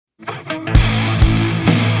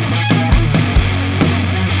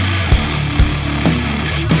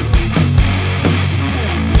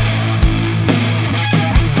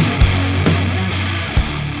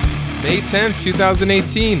May 10th,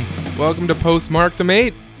 2018. Welcome to Postmark the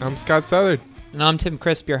Mate. I'm Scott Southard. And I'm Tim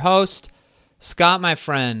Crisp, your host. Scott, my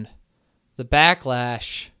friend, the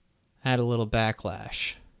backlash had a little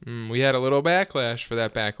backlash. We had a little backlash for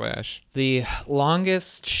that backlash. The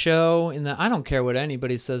longest show in the... I don't care what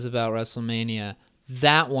anybody says about WrestleMania.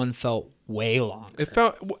 That one felt way longer. It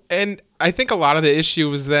felt... And I think a lot of the issue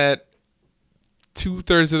was that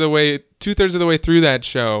two-thirds of the way through that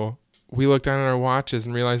show, we looked down at our watches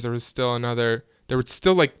and realized there was still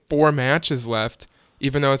like 4 matches left,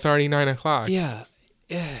 even though it's already 9 o'clock. Yeah.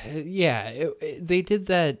 They did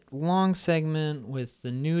that long segment with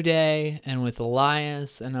the New Day and with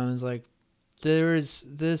Elias, and I was like, this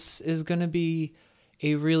is going to be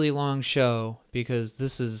a really long show because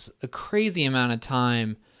this is a crazy amount of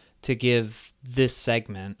time to give this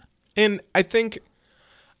segment. And I think...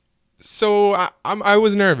 So I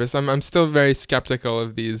was nervous. I'm still very skeptical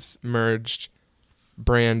of these merged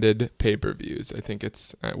branded pay-per-views. I think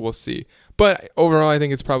we'll see. But overall, I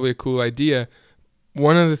think it's probably a cool idea.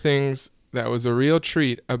 One of the things that was a real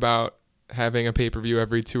treat about having a pay-per-view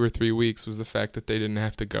every 2 or 3 weeks was the fact that they didn't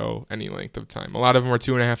have to go any length of time. A lot of them were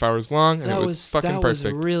 2.5 hours long, and it was fucking perfect.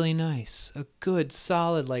 That was really nice. A good,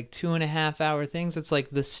 solid, 2.5 hour things. It's like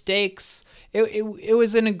the stakes. It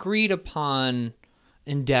was an agreed upon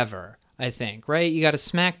endeavor, I think, right? You got a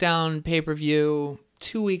SmackDown pay-per-view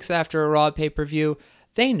 2 weeks after a Raw pay-per-view.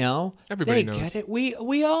 They know. Everybody knows. They get it.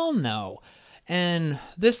 We all know. And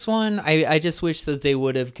this one, I just wish that they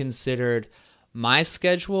would have considered my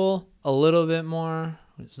schedule a little bit more.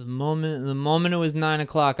 The moment it was 9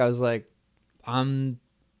 o'clock, I was like, I'm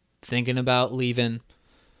thinking about leaving,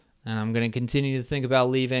 and I'm going to continue to think about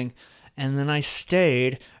leaving. And then I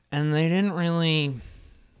stayed, and they didn't really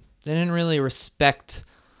respect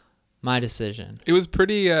my decision. It was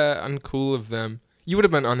pretty uncool of them. You would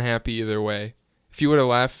have been unhappy either way. If you would have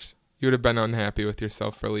left, you would have been unhappy with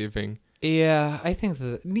yourself for leaving. Yeah, I think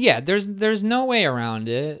there's no way around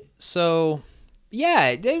it. So,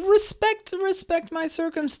 yeah, they respect my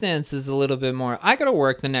circumstances a little bit more. I got to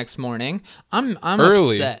work the next morning. I'm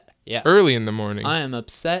early. Upset. Yeah. Early in the morning. I am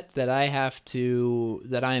upset that I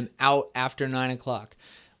am out after 9 o'clock.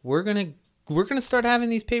 We're going to start having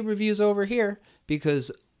these pay-per-views over here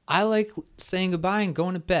because I like saying goodbye and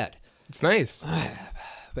going to bed. It's nice.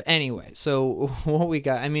 But anyway, so what we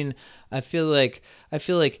got, I mean, I feel like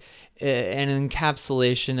an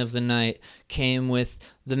encapsulation of the night came with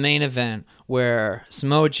the main event where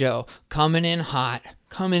Samoa Joe coming in hot,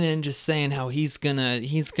 just saying how he's gonna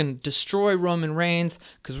destroy Roman Reigns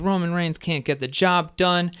because Roman Reigns can't get the job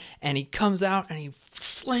done, and he comes out and he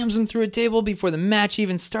slams him through a table before the match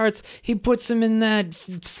even starts. He puts him in that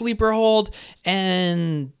sleeper hold,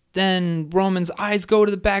 and then Roman's eyes go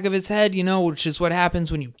to the back of his head, which is what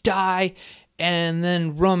happens when you die. And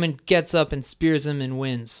then Roman gets up and spears him and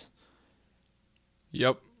wins.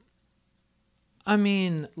 Yep. I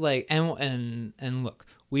mean, and look,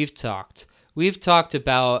 we've talked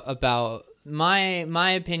about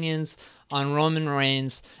my opinions on Roman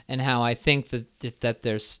Reigns and how I think that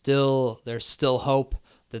there's still hope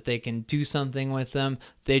that they can do something with them.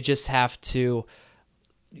 They just have to,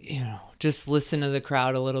 just listen to the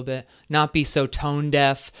crowd a little bit, not be so tone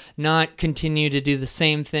deaf, not continue to do the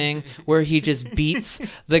same thing where he just beats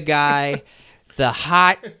the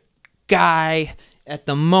hot guy at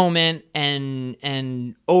the moment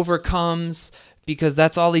and overcomes, because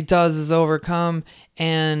that's all he does is overcome.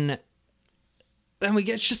 And then we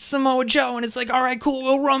get just Samoa Joe, and it's like, all right, cool.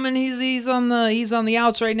 Well, Roman, he's on the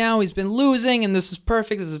outs right now. He's been losing, and this is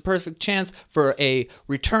perfect. This is a perfect chance for a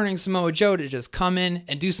returning Samoa Joe to just come in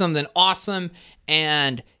and do something awesome,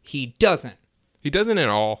 and he doesn't. He doesn't at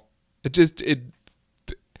all. It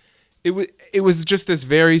was just this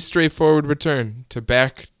very straightforward return to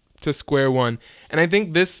back to square one, and I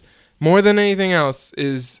think this more than anything else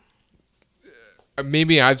is.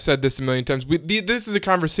 Maybe I've said this a million times. This is a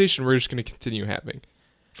conversation we're just going to continue having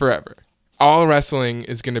forever. All wrestling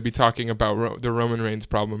is going to be talking about the Roman Reigns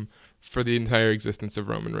problem for the entire existence of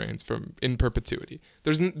Roman Reigns in perpetuity.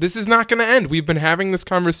 This is not going to end. We've been having this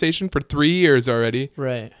conversation for 3 years already.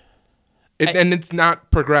 Right. And it's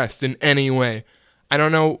not progressed in any way. I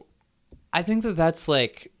don't know. I think that's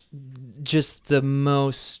just the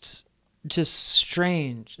most... just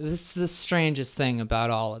strange. This is the strangest thing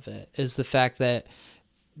about all of it, is the fact that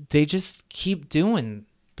they just keep doing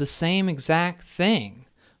the same exact thing.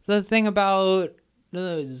 The thing about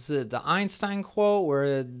the Einstein quote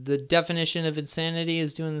where the definition of insanity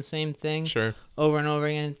is doing the same thing over and over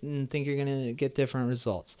again and think you're going to get different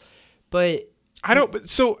results. But I don't.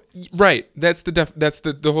 So right, that's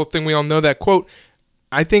the whole thing. We all know that quote.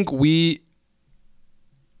 I think we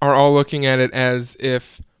are all looking at it as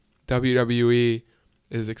if WWE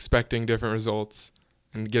is expecting different results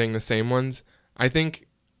and getting the same ones. I think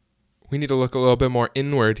we need to look a little bit more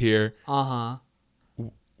inward here.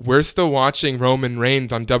 We're still watching Roman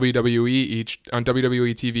Reigns on WWE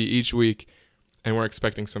TV each week, and we're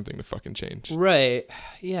expecting something to fucking change. Right.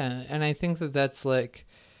 Yeah, and I think that's like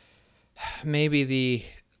maybe the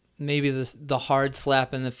hard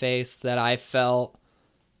slap in the face that I felt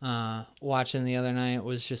watching the other night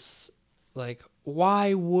was just like,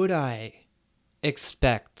 why would I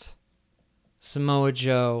expect Samoa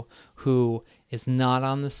Joe, who is not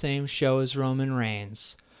on the same show as Roman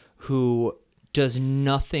Reigns, who does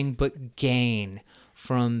nothing but gain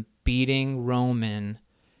from beating Roman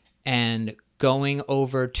and going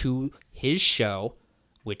over to his show,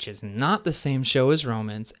 which is not the same show as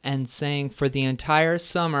Roman's, and saying for the entire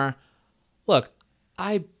summer, look,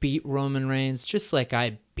 I beat Roman Reigns just like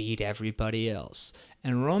I beat everybody else.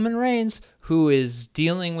 And Roman Reigns, who is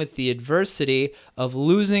dealing with the adversity of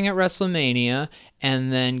losing at WrestleMania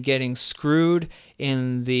and then getting screwed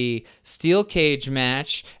in the steel cage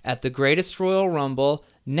match at the Greatest Royal Rumble,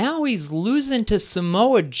 now he's losing to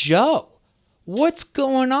Samoa Joe. What's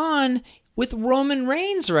going on with Roman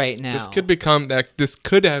Reigns right now? This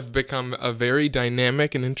could have become a very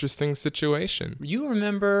dynamic and interesting situation. You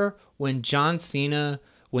remember when John Cena,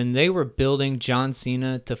 when they were building John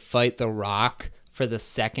Cena to fight The Rock for the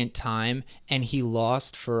second time, and he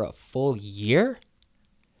lost for a full year?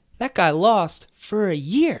 That guy lost for a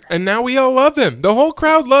year. And now we all love him. The whole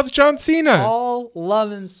crowd loves John Cena. All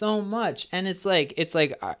love him so much. And it's like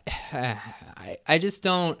I just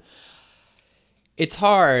don't. It's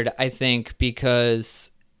hard, I think,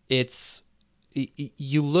 because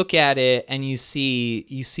you look at it and you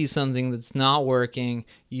see something that's not working.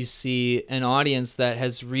 You see an audience that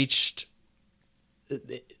has reached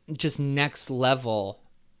just next level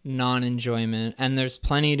non-enjoyment, and there's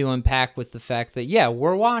plenty to unpack with the fact that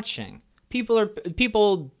we're watching.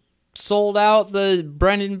 People sold out the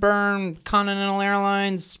Brendan Byrne, Continental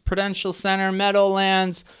Airlines, Prudential Center,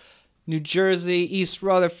 Meadowlands, New Jersey, East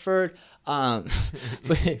Rutherford. But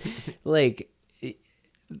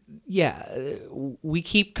we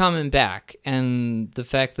keep coming back, and the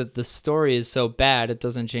fact that the story is so bad, it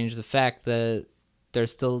doesn't change the fact that they're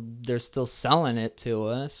still selling it to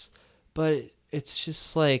us. But it's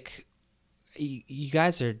just like, you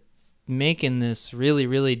guys are making this really,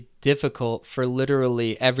 really difficult for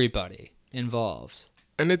literally everybody involved.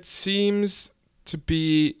 And it seems to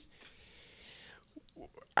be,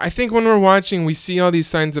 I think when we're watching, we see all these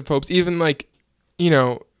signs of hopes. Even like,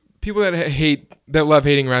 people that love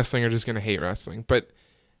hating wrestling are just going to hate wrestling. But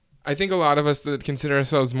I think a lot of us that consider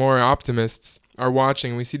ourselves more optimists are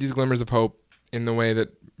watching. We see these glimmers of hope in the way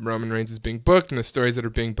that Roman Reigns is being booked and the stories that are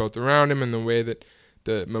being built around him and the way that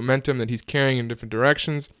the momentum that he's carrying in different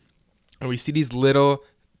directions. And we see these little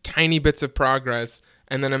tiny bits of progress,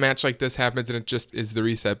 and then a match like this happens and it just is the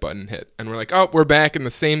reset button hit. And we're like, oh, we're back in the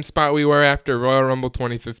same spot we were after Royal Rumble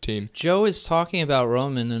 2015. Joe is talking about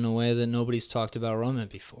Roman in a way that nobody's talked about Roman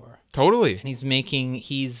before. Totally. And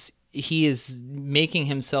he is making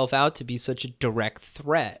himself out to be such a direct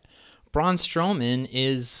threat. Braun Strowman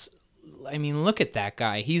is, look at that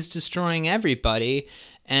guy. He's destroying everybody,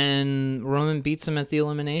 and Roman beats him at the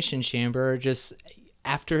Elimination Chamber just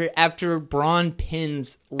after Braun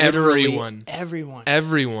pins literally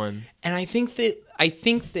everyone. And I think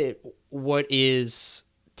that what is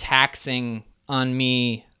taxing on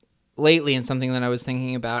me lately, and something that I was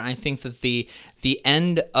thinking about, and I think that the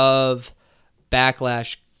end of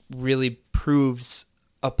Backlash really proves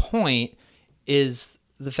a point, is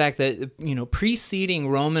the fact that, preceding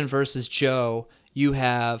Roman versus Joe, you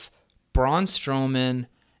have Braun Strowman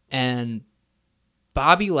and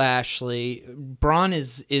Bobby Lashley. Braun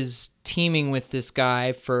is teaming with this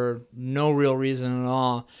guy for no real reason at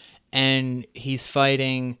all, and he's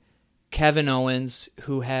fighting Kevin Owens,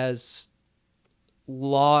 who has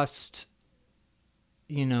lost,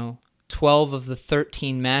 12 of the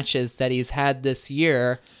 13 matches that he's had this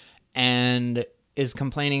year, and is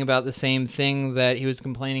complaining about the same thing that he was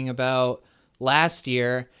complaining about last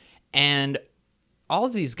year. And all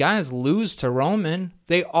of these guys lose to Roman.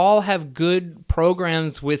 They all have good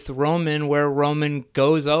programs with Roman where Roman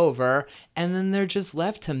goes over, and then they're just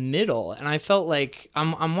left to middle. And I felt like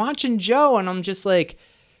I'm watching Joe, and I'm just like,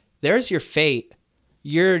 there's your fate.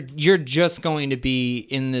 You're just going to be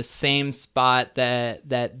in the same spot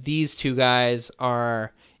that these two guys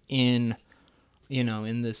are in,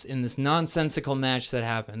 in this nonsensical match that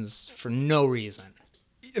happens for no reason.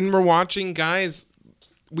 And we're watching guys.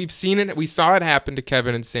 We've seen it. We saw it happen to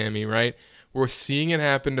Kevin and Sammy, right? We're seeing it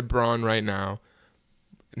happen to Braun right now.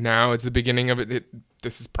 Now it's the beginning of it.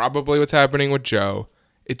 This is probably what's happening with Joe.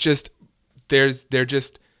 It just they're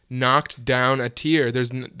just knocked down a tier.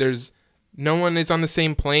 There's no one is on the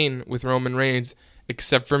same plane with Roman Reigns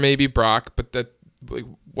except for maybe Brock, but that like,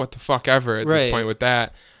 what the fuck ever at this point with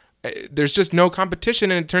that. There's just no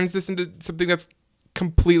competition, and it turns this into something that's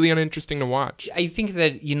completely uninteresting to watch. I think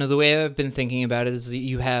that, you know, the way I've been thinking about it is that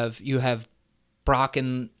you have Brock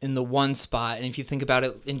in the one spot, and if you think about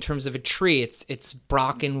it in terms of a tree, it's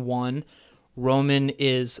Brock in one, Roman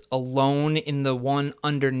is alone in the one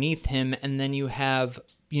underneath him, and then you have,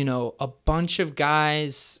 you know, a bunch of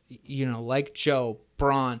guys, you know, like Joe,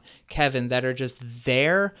 Braun, Kevin, that are just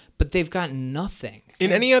there, but they've got nothing.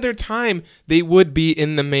 In any other time, they would be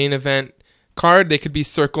in the main event card. They could be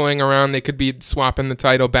circling around. They could be swapping the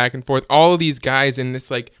title back and forth. All of these guys in this,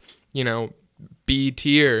 like, you know, B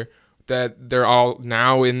tier, that they're all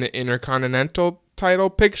now in the Intercontinental title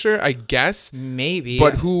picture, I guess. Maybe.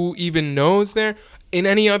 But who even knows there? In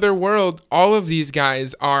any other world, all of these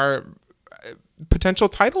guys are potential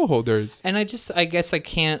title holders. And I guess I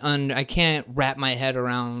can't wrap my head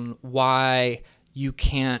around why you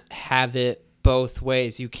can't have it both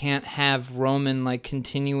ways. You can't have Roman like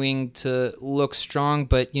continuing to look strong,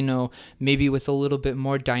 but, you know, maybe with a little bit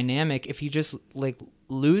more dynamic. If he just like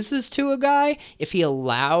loses to a guy, if he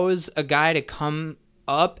allows a guy to come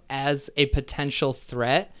up as a potential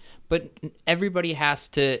threat, but everybody has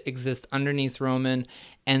to exist underneath Roman,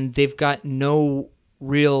 and they've got no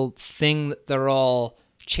real thing that they're all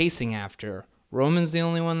chasing after. Roman's the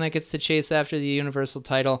only one that gets to chase after the Universal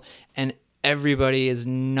title, and everybody is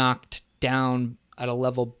knocked down at a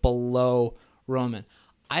level below Roman.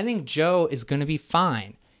 I think Joe is going to be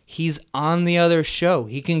fine. He's on the other show.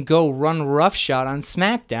 He can go run roughshod on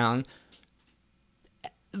SmackDown.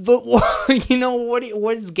 But, you know, what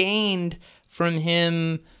is gained from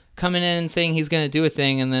him coming in and saying he's going to do a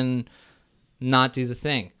thing and then not do the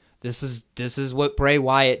thing? This is what Bray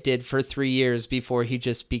Wyatt did for 3 years before he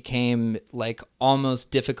just became like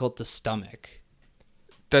almost difficult to stomach.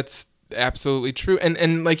 That's absolutely true.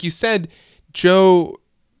 And like you said, Joe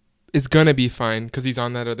is gonna be fine because he's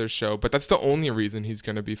on that other show, but that's the only reason he's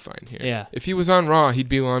gonna be fine here. Yeah. If he was on Raw, he'd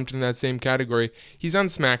be lumped in that same category. He's on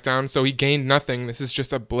SmackDown, so he gained nothing. This is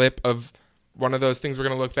just a blip of one of those things we're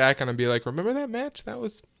gonna look back on and be like, remember that match? That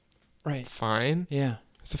was fine. Yeah.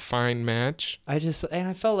 It's a fine match. I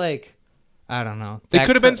felt like, I don't know. It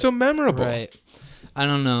could have been so memorable. Right. I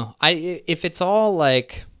don't know. If it's all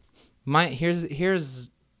like here's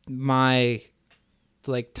my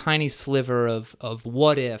like tiny sliver of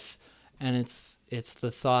what if, and it's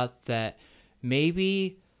the thought that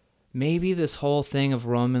maybe this whole thing of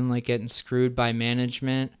Roman like getting screwed by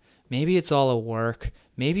management, maybe it's all a work.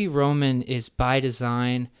 Maybe Roman is by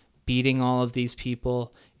design beating all of these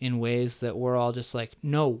people in ways that we're all just like,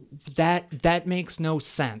 no, that makes no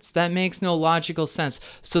sense. That makes no logical sense.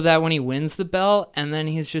 So that when he wins the belt and then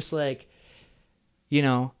he's just like, you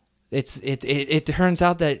know, it turns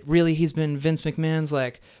out that really he's been Vince McMahon's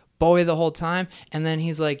like boy the whole time, and then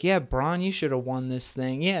he's like, yeah, Braun, you should have won this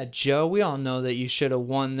thing. Yeah, Joe, we all know that you should have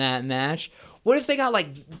won that match. What if they got like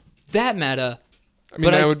that meta? I mean,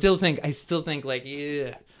 but I still think like,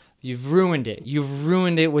 yeah, you've ruined it. You've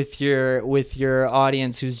ruined it with your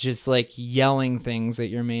audience who's just like yelling things at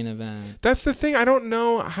your main event. That's the thing. I don't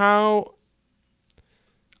know how.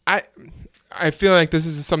 I feel like this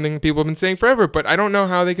is something people have been saying forever, but I don't know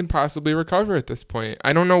how they can possibly recover at this point.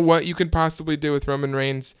 I don't know what you could possibly do with Roman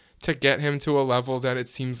Reigns to get him to a level that it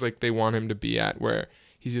seems like they want him to be at, where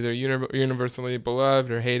he's either universally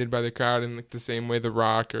beloved or hated by the crowd in like the same way The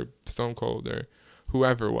Rock or Stone Cold or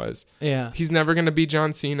whoever was. Yeah. He's never going to be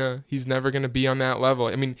John Cena. He's never going to be on that level.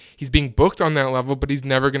 I mean, he's being booked on that level, but he's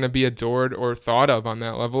never going to be adored or thought of on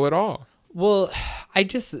that level at all. Well, I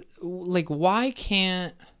just like, why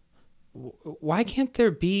does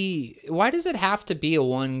it have to be a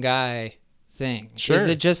one guy thing? Sure. Is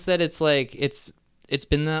it just that it's like it's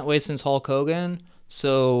been that way since Hulk Hogan,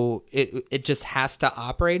 so it just has to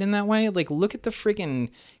operate in that way? Like, look at the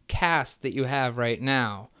freaking cast that you have right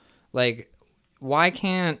now. Like, why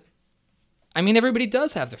can't, I mean, everybody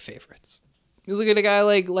does have their favorites. You look at a guy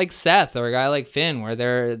like Seth or a guy like Finn, where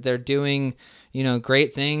they're doing, you know,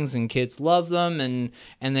 great things and kids love them and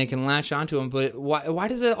they can latch onto them. But why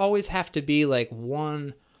does it always have to be like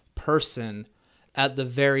one person at the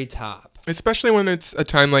very top? Especially when it's a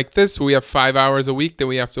time like this where we have 5 hours a week that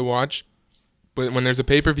we have to watch. But when there's a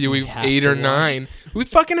pay-per-view, we have 8 or 9. We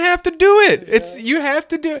fucking have to do it. You have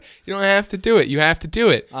to do it. You don't have to do it. You have to do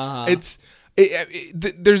it. Uh-huh.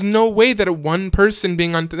 There's no way that a one person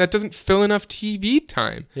being on that doesn't fill enough TV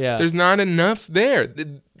time. Yeah. There's not enough there.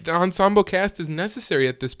 the ensemble cast is necessary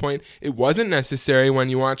at this point. It wasn't necessary when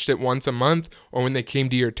you watched it once a month or when they came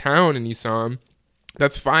to your town and you saw them.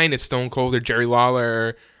 That's fine if Stone Cold or Jerry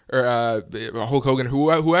Lawler or Hulk Hogan,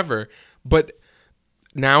 whoever. But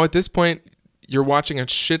now at this point, you're watching a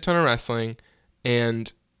shit ton of wrestling,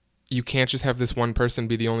 and you can't just have this one person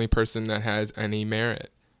be the only person that has any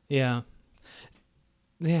merit. Yeah.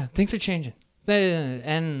 Yeah, things are changing.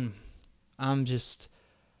 And I'm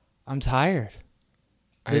tired.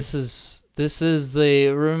 This is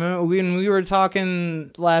remember when we were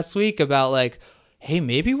talking last week about like, hey,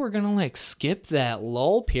 maybe we're going to like skip that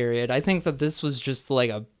lull period. I think that this was just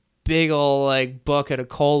like a big old like bucket of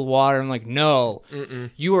cold water. I'm like, no,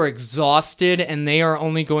 you are exhausted and they are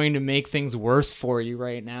only going to make things worse for you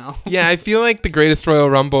right now. Yeah, I feel like the Greatest Royal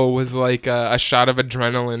Rumble was like a shot of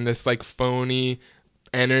adrenaline, this like phony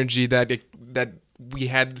energy that we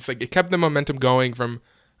had. This, like, it kept the momentum going from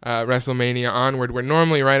WrestleMania onward, where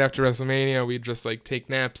normally right after WrestleMania we'd just like take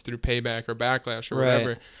naps through Payback or Backlash or whatever.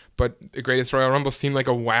 Right. But the Greatest Royal Rumble seemed like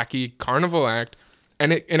a wacky carnival act,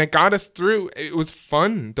 and it got us through. It was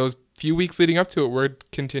fun. Those few weeks leading up to it were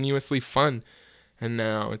continuously fun, and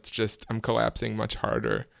now it's just I'm collapsing much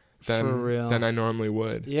harder than I normally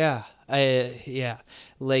would. Yeah.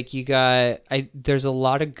 Like there's a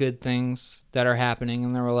lot of good things that are happening,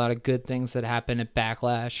 and there were a lot of good things that happened at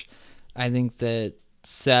Backlash. I think that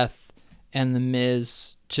Seth and The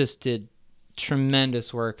Miz just did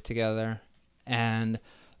tremendous work together, and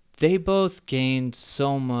they both gained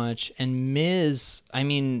so much. And Miz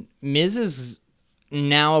is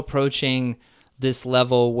now approaching this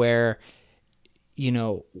level where, you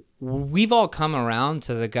know, we've all come around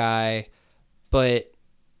to the guy, but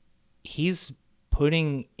he's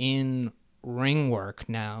putting in ring work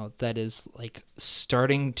now that is like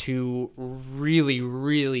starting to really,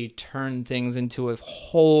 really turn things into a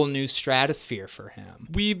whole new stratosphere for him.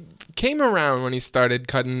 We came around when he started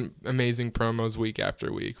cutting amazing promos week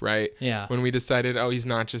after week, right? Yeah. When we decided, oh, he's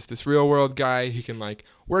not just this real world guy. He can like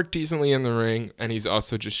work decently in the ring, and he's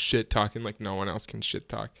also just shit talking like no one else can shit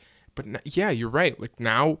talk. But yeah, you're right. Like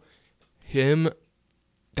now,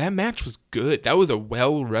 that match was good. That was a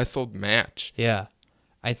well wrestled match. Yeah.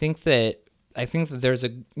 I think that there's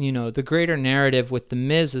the greater narrative with The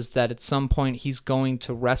Miz is that at some point he's going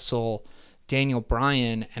to wrestle Daniel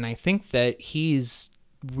Bryan, and I think that he's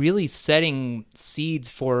really setting seeds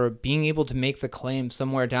for being able to make the claim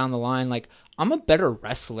somewhere down the line, like, I'm a better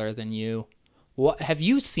wrestler than you. What have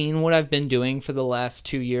you seen what I've been doing for the last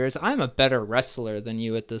 2 years? I'm a better wrestler than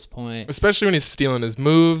you at this point. Especially when he's stealing his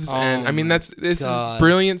moves. Oh, and I mean, this is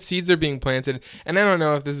brilliant. Seeds are being planted. And I don't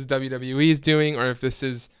know if this is WWE's doing or if this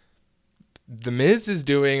is The Miz is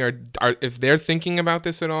doing, or if they're thinking about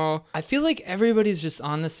this at all. I feel like everybody's just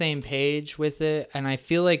on the same page with it, and I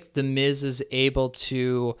feel like The Miz is able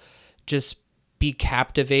to just be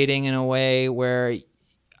captivating in a way where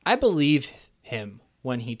I believe him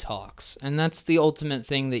when he talks. And that's the ultimate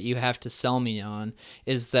thing that you have to sell me on,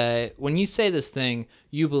 is that when you say this thing,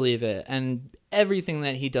 you believe it. And everything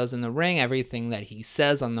that he does in the ring, everything that he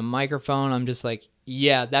says on the microphone, I'm just like,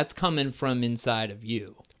 yeah, that's coming from inside of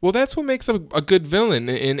you. Well, that's what makes a good villain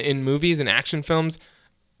in movies and action films.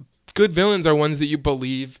 Good villains are ones that you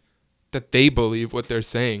believe that they believe what they're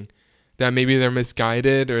saying. That maybe they're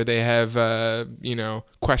misguided or they have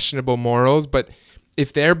questionable morals, but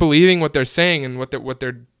if they're believing what they're saying and what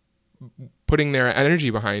they're putting their energy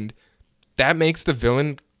behind, that makes the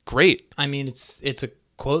villain great. I mean, it's a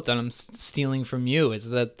quote that I'm stealing from you. Is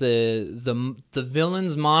that the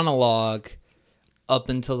villain's monologue up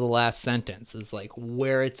until the last sentence is like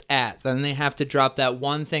where it's at. Then they have to drop that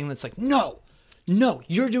one thing that's like, no,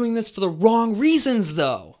 you're doing this for the wrong reasons,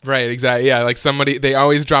 though. Right, exactly. Yeah, like they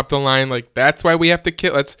always drop the line like, that's why we have to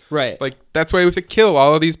kill. That's why we have to kill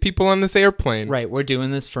all of these people on this airplane. Right, we're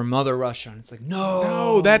doing this for Mother Russia. And it's like,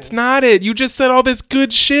 no, that's not it. You just said all this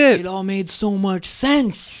good shit. It all made so much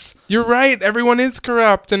sense. You're right. Everyone is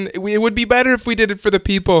corrupt, and it would be better if we did it for the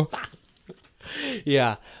people.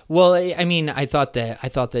 Yeah. Well, I mean, I thought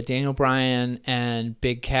that Daniel Bryan and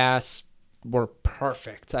Big Cass were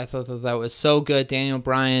perfect. I thought that was so good. Daniel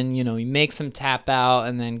Bryan, he makes him tap out,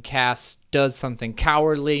 and then Cass does something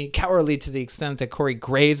cowardly to the extent that Corey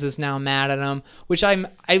Graves is now mad at him, which I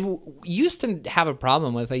used to have a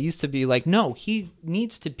problem with. I used to be like, no, he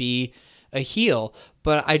needs to be a heel.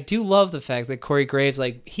 But I do love the fact that Corey Graves,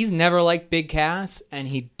 like, he's never liked Big Cass, and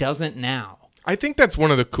he doesn't now. I think that's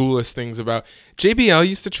one of the coolest things about JBL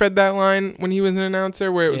used to tread that line when he was an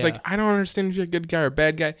announcer, where it was like, I don't understand if you're a good guy or a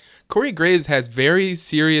bad guy. Corey Graves has very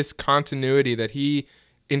serious continuity that he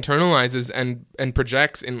internalizes and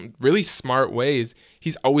projects in really smart ways,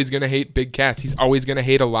 he's always going to hate Big Cass. He's always going to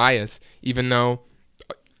hate Elias, even though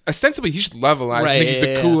ostensibly he should love Elias. Right, I think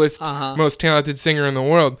he's the coolest, Uh-huh. most talented singer in the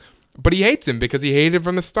world. But he hates him because he hated him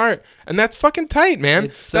from the start. And that's fucking tight, man.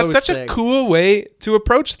 It's so That's such sick. a cool way to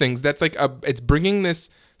approach things. That's like it's bringing this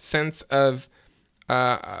sense of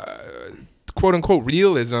quote unquote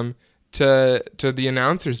realism to the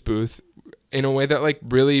announcer's booth in a way that like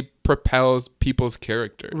really propels people's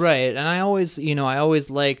characters. Right, and I always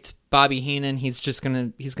liked Bobby Heenan. He's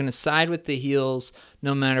gonna side with the heels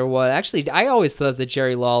no matter what. Actually, I always thought that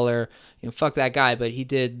Jerry Lawler, fuck that guy, but he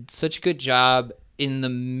did such a good job in the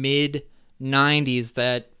mid '90s,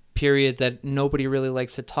 that period that nobody really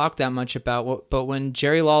likes to talk that much about. But when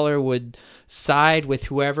Jerry Lawler would side with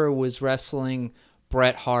whoever was wrestling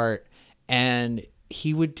Bret Hart, and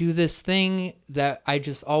he would do this thing that I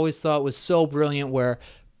just always thought was so brilliant, where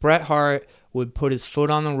Bret Hart would put his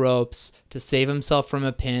foot on the ropes to save himself from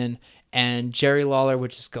a pin, and Jerry Lawler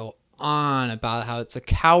would just go on about how it's a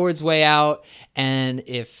coward's way out, and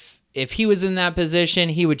if he was in that position,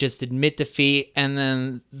 he would just admit defeat, and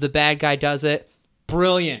then the bad guy does it.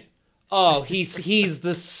 Brilliant. Oh, he's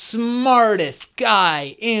the smartest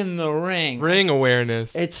guy in the ring. Ring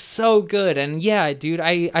awareness. It's so good. And yeah, dude,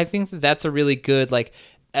 I think that that's a really good like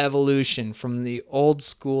evolution from the old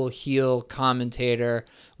school heel commentator,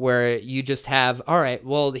 where you just have, all right,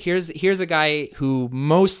 well, here's a guy who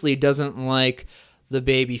mostly doesn't like the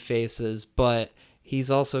baby faces, but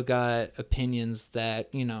he's also got opinions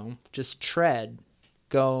that, just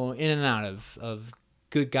go in and out of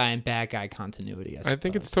good guy and bad guy continuity. I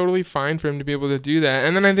think it's totally fine for him to be able to do that.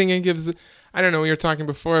 And then I think it gives, I don't know, we were talking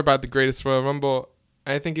before about the greatest Royal Rumble.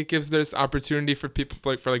 I think it gives this opportunity for people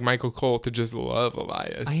like Michael Cole to just love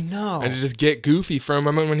Elias. I know. And to just get goofy for a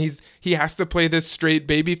moment when he has to play this straight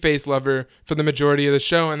babyface lover for the majority of the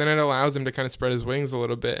show, and then it allows him to kind of spread his wings a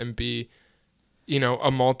little bit and be,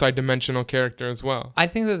 a multi-dimensional character as well. I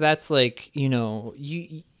think that that's like,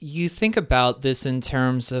 you think about this in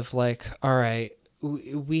terms of like, all right,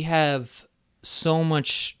 we have so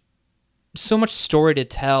much story to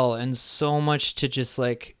tell and so much to just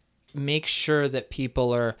like make sure that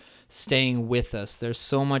people are staying with us. There's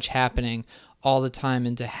so much happening all the time,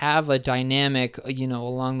 and to have a dynamic,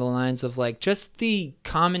 along the lines of like just the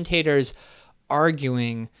commentators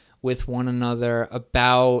arguing with one another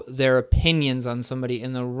about their opinions on somebody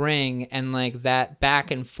in the ring, and like that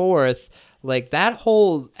back and forth, like that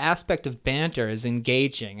whole aspect of banter is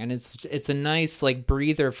engaging, and it's a nice like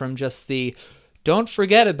breather from just the don't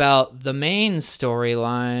forget about the main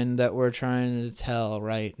storyline that we're trying to tell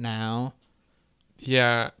right now.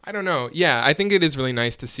 Yeah, I don't know. Yeah, I think it is really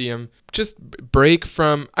nice to see him just break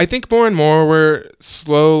from, I think more and more we're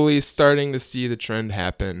slowly starting to see the trend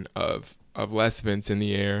happen of less Vince in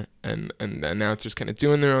the air, and the announcers kind of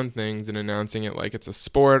doing their own things and announcing it like it's a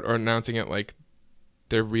sport, or announcing it like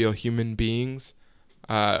they're real human beings.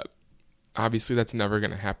 Obviously, that's never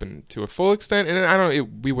going to happen to a full extent,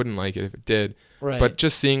 and we wouldn't like it if it did. Right. But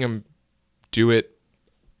just seeing him do it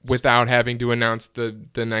without having to announce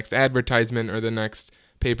the next advertisement or the next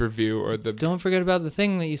pay-per-view or the... Don't forget about the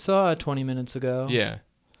thing that you saw 20 minutes ago. Yeah.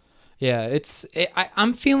 Yeah,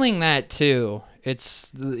 I'm feeling that too.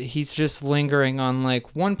 He's just lingering on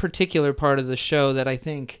like one particular part of the show that I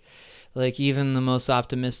think like even the most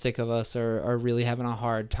optimistic of us are really having a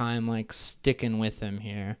hard time like sticking with him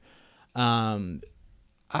here.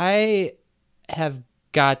 I have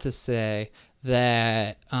got to say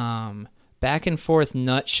that back and forth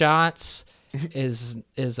nut shots is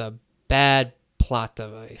a bad plot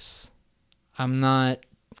device. I'm not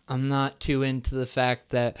too into the fact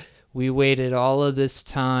that we waited all of this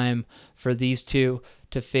time for these two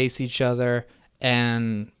to face each other,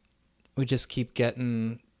 and we just keep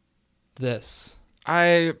getting this.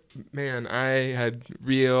 I had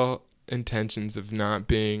real intentions of not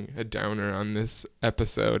being a downer on this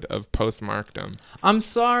episode of Postmarkdom. I'm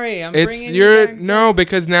sorry. No,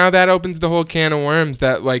 because now that opens the whole can of worms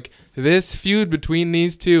that like this feud between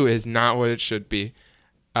these two is not what it should be.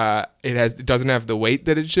 It doesn't have the weight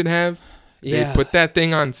that it should have. Yeah. They put that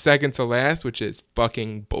thing on second to last, which is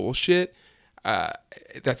fucking bullshit.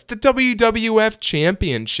 That's the WWF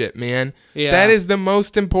Championship, man. Yeah. That is the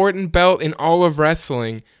most important belt in all of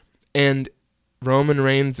wrestling. And Roman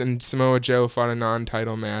Reigns and Samoa Joe fought a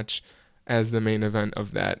non-title match as the main event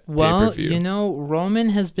of that pay-per-view. Roman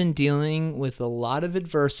has been dealing with a lot of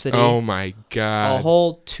adversity. Oh my God. A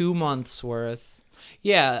whole 2 months worth.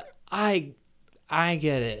 Yeah, I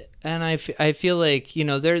get it. And I feel like,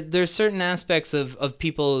 there's certain aspects of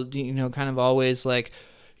people, kind of always like,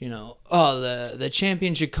 the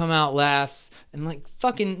champion should come out last, and like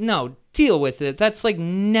fucking no, deal with it. That's like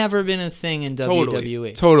never been a thing in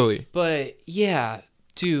WWE. Totally. But yeah,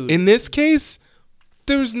 dude. In this case,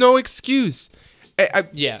 there's no excuse.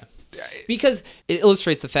 Yeah, because it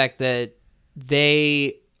illustrates the fact that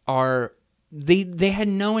they had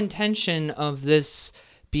no intention of this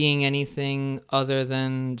being anything other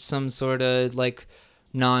than some sort of like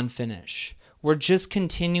non-finish. We're just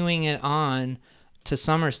continuing it on to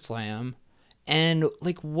SummerSlam, and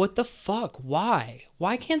like, what the fuck? Why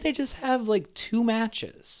can't they just have like 2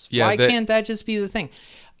 matches? Why can't that just be the thing?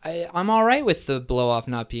 I'm all right with the blow off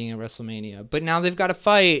not being at WrestleMania, but now they've got to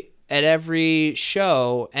fight at every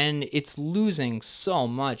show, and it's losing so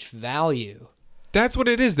much value. That's what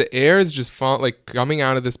it is. The air is just coming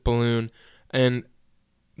out of this balloon, and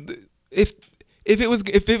if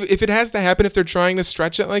it has to happen, if they're trying to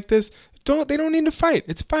stretch it like this, they don't need to fight.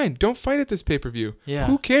 It's fine. Don't fight at this pay-per-view. Yeah.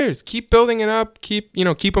 Who cares? Keep building it up. Keep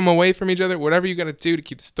them away from each other. Whatever you got to do to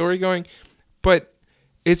keep the story going. But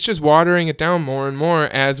it's just watering it down more and more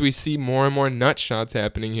as we see more and more nut shots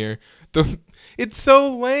happening here. It's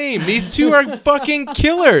so lame. These two are fucking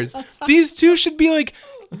killers. These two should be like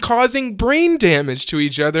causing brain damage to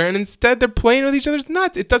each other, and instead they're playing with each other's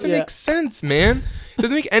nuts. It doesn't make sense, man. It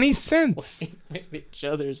doesn't make any sense. With each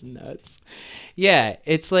other's nuts. Yeah,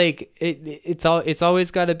 it's like it's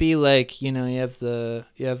always got to be like, you have the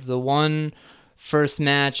one first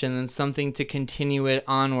match and then something to continue it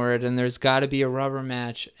onward, and there's got to be a rubber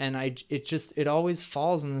match, and it always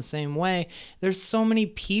falls in the same way. There's so many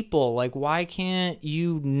people, like, why can't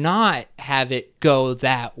you not have it go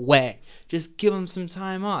that way? Just give them some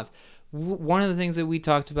time off. One of the things that we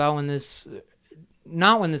talked about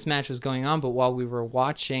not when this match was going on, but while we were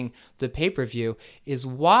watching the pay-per-view, is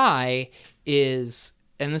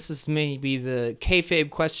and this is maybe the kayfabe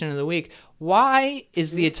question of the week, why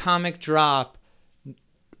is the atomic drop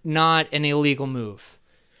not an illegal move?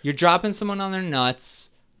 You're dropping someone on their nuts.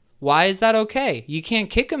 Why is that okay? You can't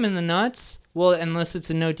kick them in the nuts. Well, unless it's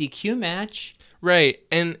a no DQ match. Right.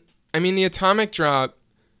 And I mean, the atomic drop,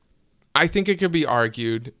 I think it could be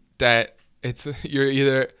argued that I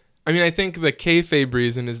think the kayfabe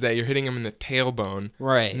reason is that you're hitting him in the tailbone,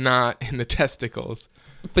 right, not in the testicles.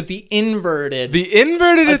 But the inverted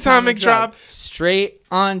atomic drop straight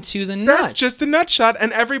onto the nuts. That's just a nut shot,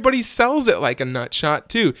 and everybody sells it like a nut shot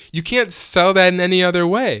too. You can't sell that in any other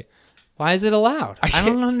way. Why is it allowed? I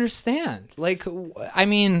don't understand. Like, I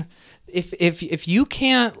mean, if you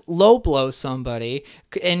can't low blow somebody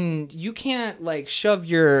and you can't like shove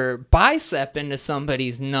your bicep into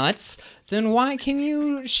somebody's nuts, then why can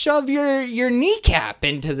you shove your kneecap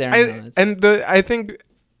into their nuts? I think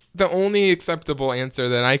the only acceptable answer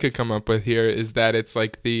that I could come up with here is that it's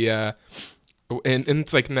like and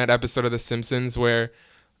it's like in that episode of The Simpsons where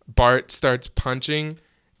Bart starts punching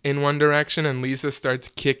in one direction and Lisa starts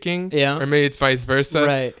kicking. Yeah. Or maybe it's vice versa.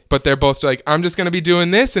 Right. But they're both like, I'm just going to be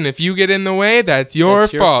doing this, and if you get in the way, that's your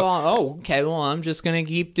fault. Oh, okay, well, I'm just going to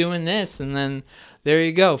keep doing this, and then there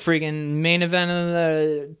you go. Freaking main event of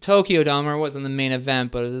the Tokyo Dome, or it wasn't the main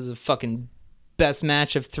event, but it was a fucking best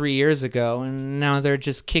match of 3 years ago, and now they're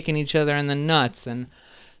just kicking each other in the nuts. And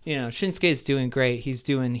Shinsuke's doing great. He's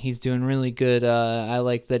doing really good. I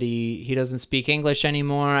like that he doesn't speak English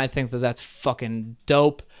anymore. I think that's fucking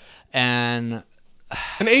dope. And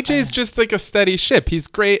AJ's just like a steady ship. He's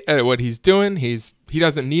great at what he's doing. He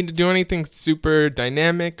doesn't need to do anything super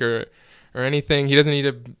dynamic or anything. He doesn't need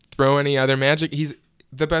to throw any other magic. He's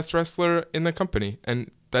the best wrestler in the company, and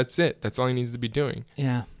that's it. That's all he needs to be doing.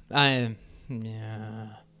 Yeah. I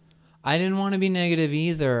didn't want to be negative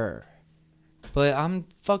either, but I'm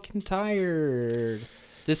fucking tired.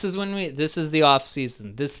 This is the off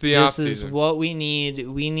season. This is what we need.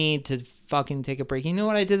 We need to fucking take a break. You know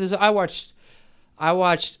what I did this? I watched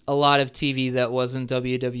a lot of TV that wasn't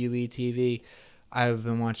WWE TV. I've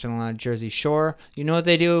been watching a lot of Jersey Shore. You know what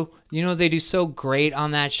they do? You know what they do so great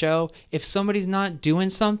on that show? If somebody's not doing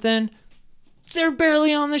something, they're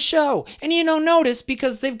barely on the show. And you don't notice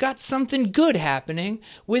because they've got something good happening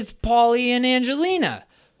with Paulie and Angelina.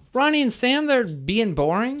 Ronnie and Sam, they're being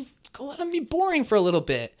boring. Go let them be boring for a little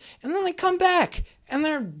bit. And then they come back and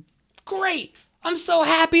they're great. I'm so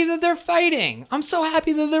happy that they're fighting. I'm so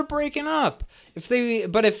happy that they're breaking up. I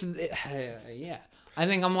think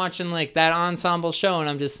I'm watching like that ensemble show and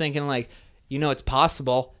I'm just thinking like, it's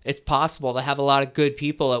possible. It's possible to have a lot of good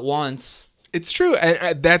people at once. It's true.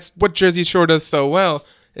 And that's what Jersey Shore does so well,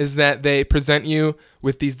 is that they present you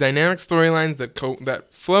with these dynamic storylines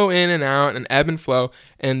that flow in and out and ebb and flow.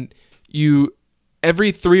 And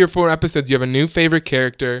every 3 or 4 episodes, you have a new favorite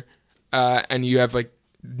character, and you have like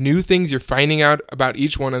new things you're finding out about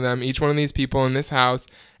each one of them, each one of these people in this house.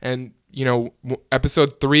 And, you know,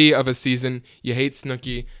 episode 3 of a season, you hate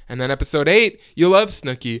Snooki. And then episode 8, you love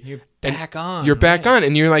Snooki. You're back on. You're back on.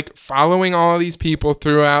 And you're like following all of these people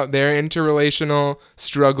throughout their interrelational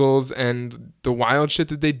struggles and the wild shit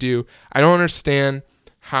that they do. I don't understand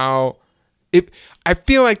how... I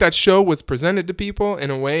feel like that show was presented to people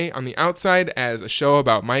in a way on the outside as a show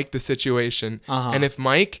about Mike the Situation. And if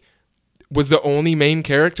Mike was the only main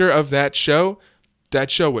character of that show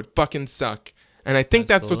would fucking suck. And I think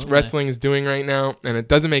that's what wrestling is doing right now, and it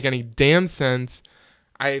doesn't make any damn sense.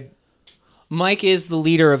 Mike is the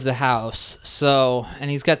leader of the house,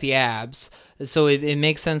 and he's got the abs. So it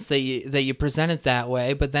makes sense that you present it that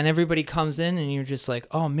way, but then everybody comes in and you're just like,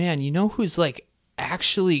 "Oh man, you know who's like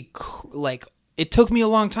actually like it took me a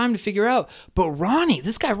long time to figure out, but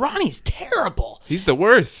Ronnie's terrible. He's the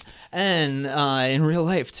worst." And in real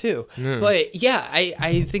life too. But yeah,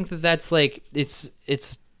 I think that's like it's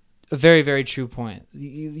a very, very true point.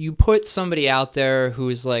 You put somebody out there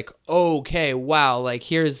who's like, okay, wow, like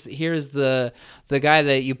here's the guy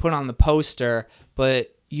that you put on the poster,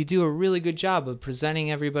 but you do a really good job of presenting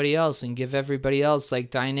everybody else and give everybody else like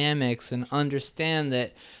dynamics and understand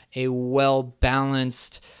that a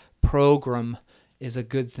well-balanced program is a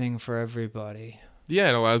good thing for everybody. Yeah,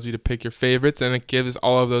 it allows you to pick your favorites, and it gives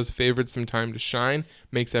all of those favorites some time to shine,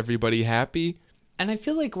 makes everybody happy. And I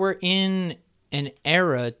feel like we're in an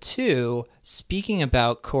era, too, speaking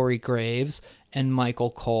about Corey Graves and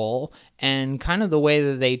Michael Cole, and kind of the way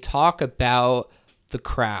that they talk about the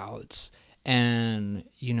crowds. And,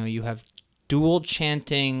 you know, you have dual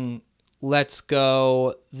chanting, let's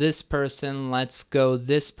go this person, let's go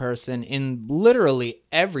this person, in literally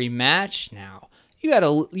every match now. You had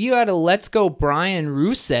a Let's Go Brian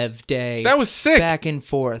Rusev day. That was sick. Back and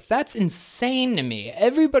forth. That's insane to me.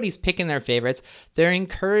 Everybody's picking their favorites. They're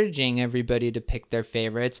encouraging everybody to pick their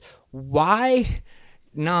favorites. Why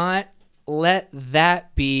not let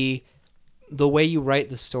that be the way you write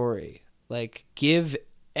the story? Like, give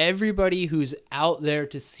everybody who's out there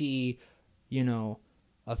to see, you know,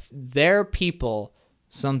 their people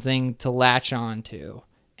something to latch on to.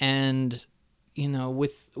 And you know,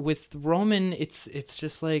 with Roman, it's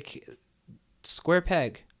just like square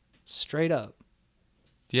peg, straight up.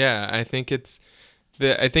 Yeah, I think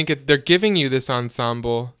they're giving you this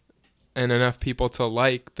ensemble and enough people to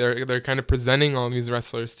like. They're kind of presenting all these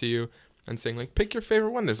wrestlers to you and saying like, pick your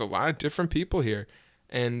favorite one. There's a lot of different people here,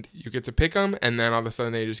 and you get to pick them, and then all of a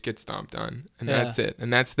sudden they just get stomped on, and that's it,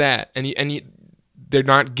 and that's that. And they're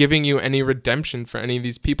not giving you any redemption for any of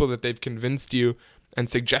these people that they've convinced you and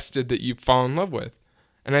suggested that you fall in love with.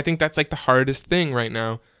 And I think that's like the hardest thing right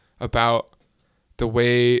now about the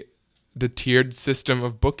way the tiered system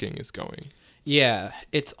of booking is going. Yeah,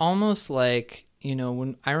 it's almost like, you know,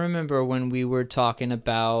 when I remember when we were talking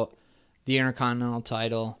about the Intercontinental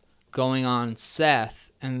title going on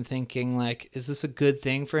Seth and thinking like, is this a good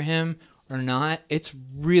thing for him or not? It's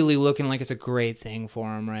really looking like it's a great thing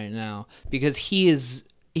for him right now, because he's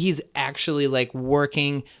actually like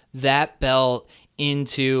working that belt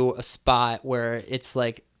into a spot where it's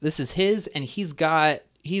like this is his, and he's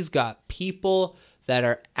got people that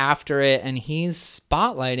are after it, and he's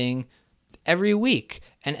spotlighting every week,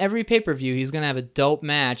 and every pay-per-view he's gonna have a dope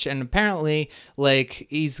match, and apparently like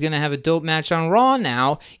he's gonna have a dope match on Raw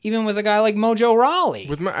now, even with a guy like Mojo Rawley.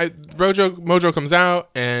 With Mojo comes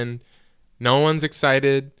out and no one's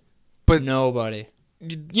excited, but nobody.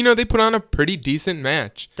 You know, they put on a pretty decent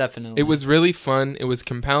match. Definitely. It was really fun. It was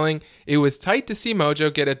compelling. It was tight to see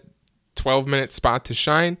Mojo get a 12-minute spot to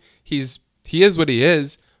shine. He is what he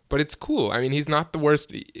is, but it's cool. I mean, he's not the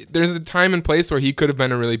worst. There's a time and place where he could have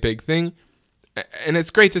been a really big thing, and it's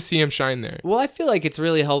great to see him shine there. Well, I feel like it's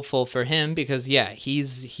really helpful for him because, yeah,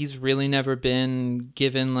 he's really never been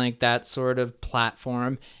given like that sort of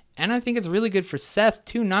platform. And I think it's really good for Seth,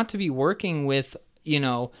 too, not to be working with, you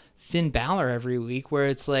know, Finn Balor every week, where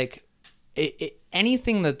it's like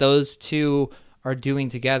anything that those two are doing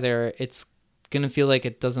together, it's going to feel like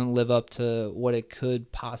it doesn't live up to what it could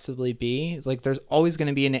possibly be. It's like there's always going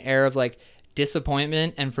to be an air of like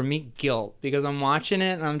disappointment, and for me, guilt, because I'm watching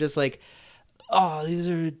it and I'm just like, oh, these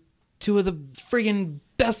are two of the friggin'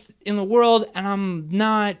 best in the world, and I'm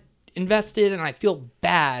not invested, and I feel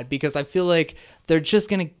bad because I feel like they're just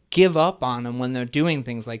going to give up on them when they're doing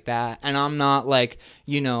things like that, and I'm not like,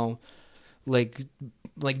 you know, like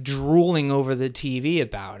drooling over the TV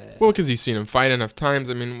about it. Well, because you've seen him fight enough times.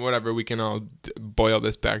 I mean, whatever, we can all boil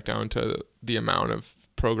this back down to the amount of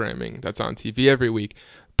programming that's on TV every week.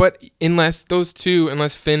 But unless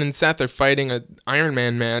Finn and Seth are fighting an Iron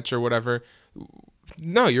Man match or whatever,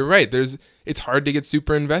 No, you're right. It's hard to get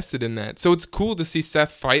super invested in that. So it's cool to see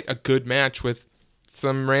Seth fight a good match with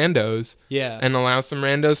some randos. Yeah. And allow some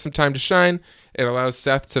randos some time to shine. It allows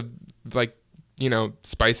Seth to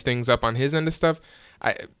spice things up on his end of stuff.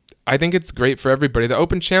 I think it's great for everybody. The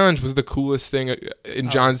Open Challenge was the coolest thing in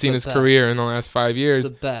John Cena's career in the last 5 years.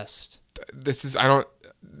 The best. This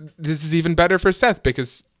is even better for Seth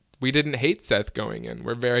because we didn't hate Seth going in.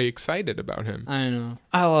 We're very excited about him. I know.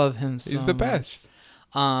 I love him so much. He's the best.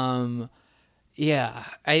 Yeah.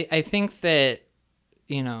 I think that,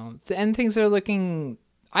 and things are looking,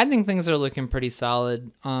 I think things are looking pretty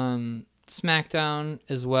solid. SmackDown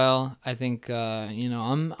as well. I think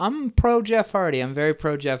I'm pro Jeff Hardy. I'm very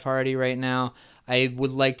pro Jeff Hardy right now. I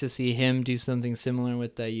would like to see him do something similar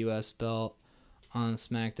with the US belt on the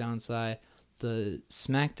SmackDown side. The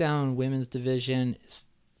SmackDown women's division is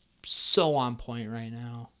so on point right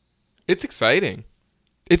now. It's exciting.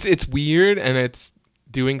 It's weird and it's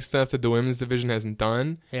doing stuff that the women's division hasn't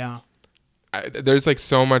done. Yeah. There's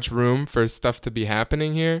so much room for stuff to be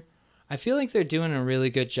happening here. I feel like they're doing a really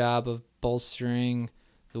good job of bolstering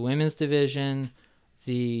the women's division,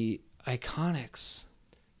 the Iconics.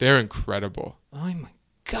 They're incredible. Oh my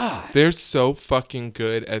God. They're so fucking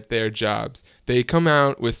good at their jobs. They come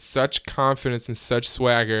out with such confidence and such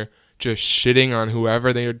swagger, just shitting on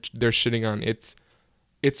whoever they're shitting on.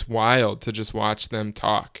 It's wild to just watch them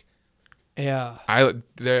talk. Yeah. I'm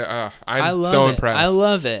so impressed. I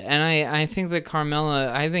love it. And I think that Carmella,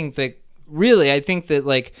 I think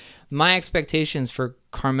that my expectations for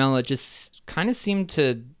Carmella just kind of seem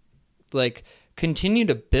to continue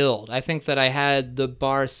to build. I think that I had the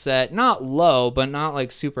bar set not low, but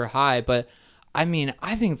not super high. But I mean,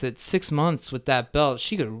 I think that 6 months with that belt,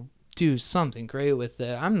 she could do something great with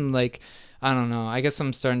it. I'm I don't know. I guess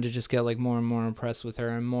I'm starting to just get more and more impressed with her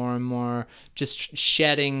and more just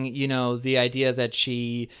shedding, the idea that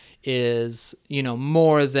she is,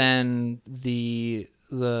 more than the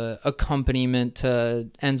accompaniment to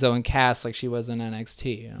Enzo and Cass like she was in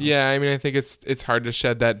NXT. Yeah, I mean, I think it's hard to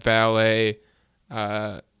shed that valet,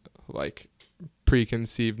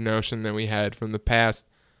 preconceived notion that we had from the past.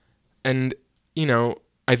 And,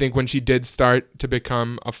 I think when she did start to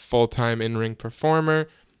become a full-time in-ring performer,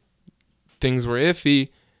 things were iffy.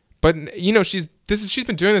 But, she's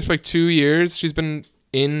been doing this for 2 years. She's been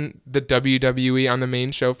in the WWE on the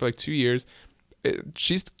main show for 2 years.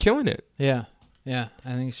 She's killing it. Yeah. Yeah,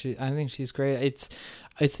 I think she's great.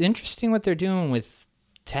 It's interesting what they're doing with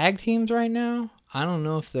tag teams right now. I don't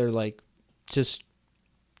know if they're just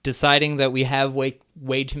deciding that we have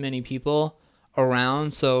way too many people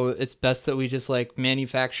around, so it's best that we just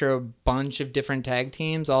manufacture a bunch of different tag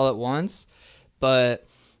teams all at once. But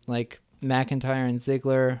McIntyre and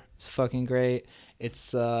Ziggler is fucking great.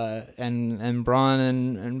 It's and Braun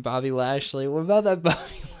and Bobby Lashley. What about that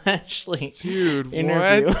Bobby Lashley dude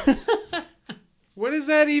interview? What? What is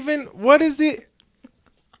that even? What is it?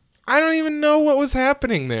 I don't even know what was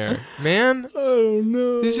happening there, man. Oh,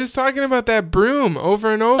 no. He's just talking about that broom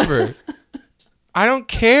over and over. I don't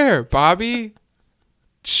care, Bobby.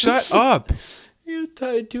 Shut up. You're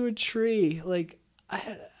tied to a tree.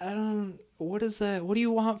 I don't... What is that? What do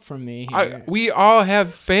you want from me here? We all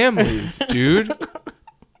have families, dude.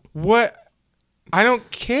 What? I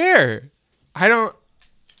don't care. I don't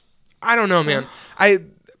know, man.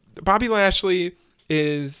 Bobby Lashley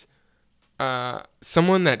is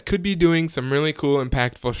someone that could be doing some really cool,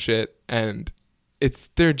 impactful shit, and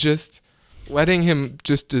they're just letting him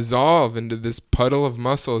just dissolve into this puddle of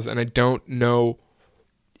muscles, and I don't know.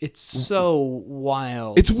 It's so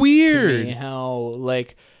wild. It's weird to me how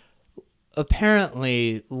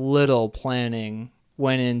apparently little planning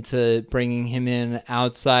went into bringing him in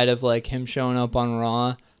outside of him showing up on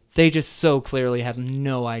Raw. They just so clearly have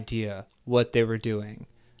no idea what they were doing.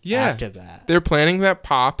 Yeah, after that they're planning that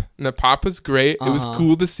pop, and the pop was great. It was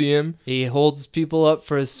cool to see him. He holds people up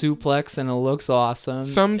for a suplex, and it looks awesome.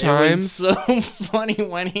 Sometimes it was so funny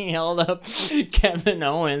when he held up Kevin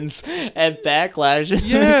Owens at Backlash.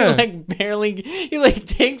 Yeah, he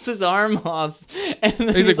takes his arm off, and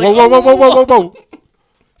then he's whoa.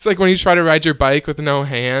 It's when you try to ride your bike with no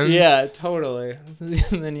hands. Yeah, totally.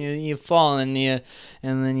 And then you fall and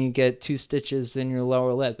then you get 2 stitches in your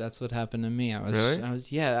lower lip. That's what happened to me.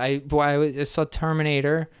 I saw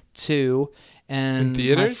Terminator 2 and in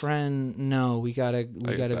theaters? My friend we got a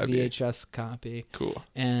VHS copy. Cool.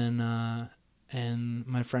 And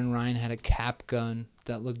my friend Ryan had a cap gun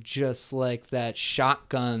that looked just like that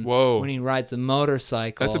shotgun when he rides the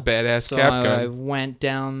motorcycle. That's a badass cap gun. I went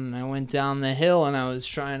down the hill and I was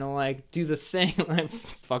trying to do the thing and I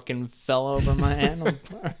fucking fell over my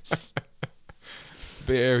handlebars.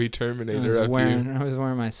 Very I Terminator was of you. I was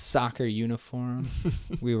wearing my soccer uniform.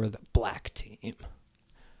 We were the black team.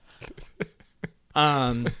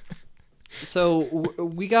 So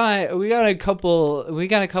we got a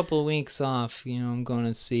couple weeks off. You know, I'm going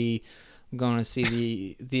to see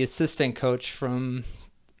the assistant coach from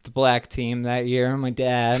the black team that year, my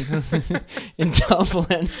dad, in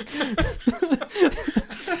Dublin,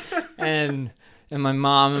 and my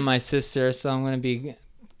mom and my sister. So I'm going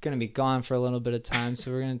to be gone for a little bit of time. So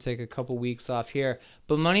we're going to take a couple weeks off here.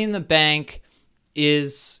 But Money in the Bank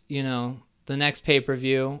is, you know, the next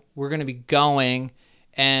pay-per-view. We're going to be going,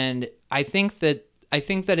 and I think that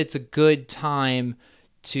it's a good time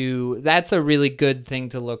that's a really good thing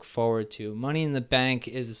to look forward to. Money in the Bank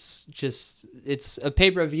is just, it's a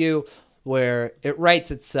pay-per-view where it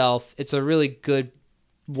writes itself. It's a really good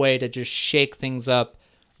way to just shake things up,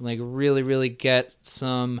 like really, really get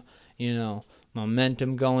some, you know,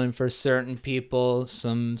 momentum going for certain people,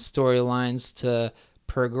 some storylines to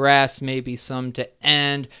progress, maybe some to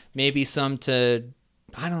end, maybe some to,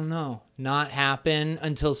 I don't know, not happen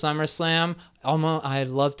until SummerSlam. I'd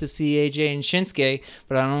love to see AJ and Shinsuke,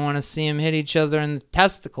 but I don't want to see them hit each other in the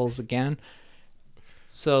testicles again.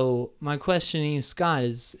 So my question to you, Scott,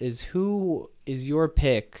 is who is your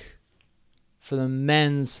pick for the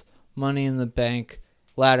men's Money in the Bank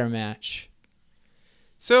ladder match?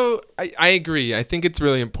 So I agree. I think it's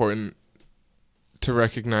really important to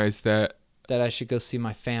recognize that I should go see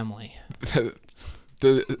my family.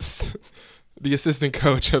 the assistant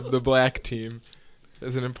coach of the black team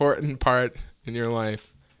is an important part in your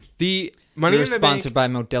life. The Money in the Bank, sponsored by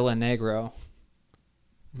Modelo Negro.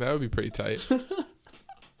 that would be pretty tight.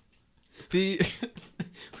 We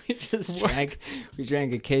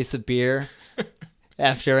drank a case of beer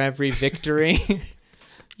after every victory.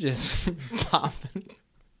 Just popping.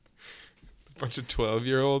 A bunch of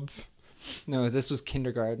 12-year-olds. No, this was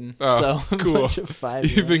kindergarten. Oh, so cool. Bunch of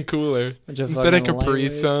 5-year-olds. Even cooler. Instead of Capri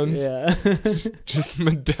Suns, just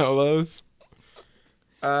Modelo's.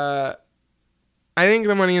 I think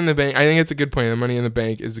the Money in the Bank, I think it's a good point. The Money in the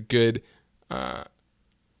Bank is a good, I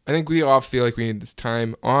think we all feel like we need this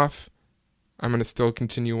time off. I'm going to still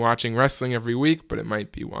continue watching wrestling every week, but it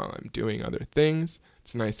might be while I'm doing other things.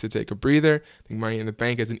 It's nice to take a breather. I think Money in the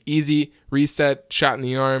Bank is an easy reset, shot in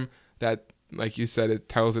the arm that, like you said, it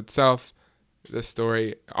tells itself. The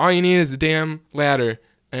story, all you need is a damn ladder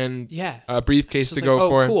and a briefcase to go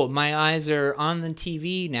for. Oh, cool. My eyes are on the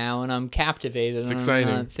TV now, and I'm captivated. It's exciting.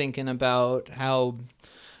 I'm not thinking about how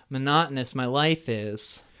monotonous my life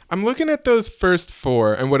is. I'm looking at those first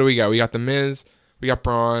four, and what do we got? We got The Miz, we got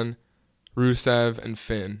Braun, Rusev, and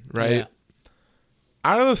Finn, right? Yeah.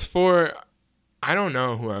 Out of those four, I don't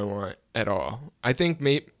know who I want at all. I think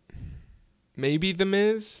maybe The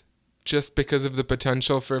Miz, just because of the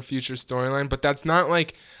potential for a future storyline. But that's not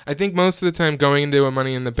like, I think most of the time going into a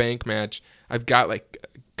Money in the Bank match, I've got like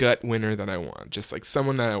a gut winner that I want. Just like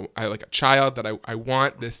someone that I like, a child that I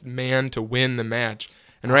want this man to win the match.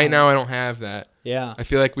 And right now I don't have that. Yeah. I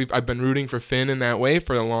feel like I've been rooting for Finn in that way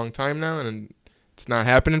for a long time now, and it's not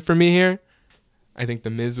happening for me here. I think The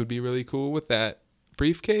Miz would be really cool with that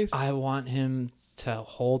briefcase. I want him to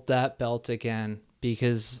hold that belt again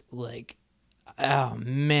because, like, oh,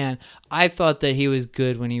 man. I thought that he was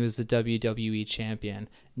good when he was the WWE champion.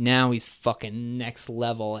 Now he's fucking next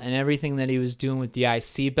level. And everything that he was doing with the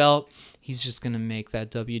IC belt, he's just going to make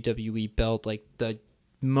that WWE belt like the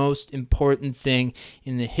most important thing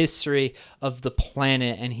in the history of the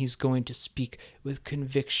planet. And he's going to speak with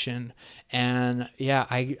conviction. And, yeah,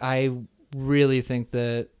 I really think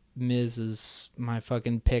that Miz is my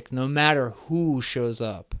fucking pick, no matter who shows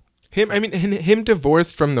up. Him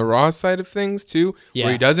divorced from the Raw side of things too,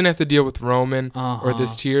 where he doesn't have to deal with Roman or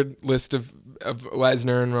this tiered list of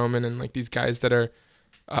Lesnar and Roman and like these guys that are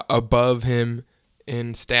above him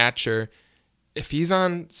in stature. If he's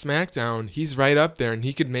on SmackDown, he's right up there, and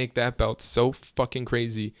he could make that belt so fucking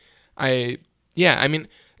crazy. And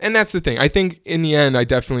that's the thing. I think in the end, I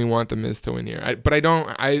definitely want The Miz to win here. But I don't.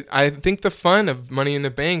 I think the fun of Money in the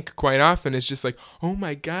Bank quite often is just like, oh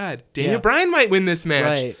my God, Daniel Bryan might win this match.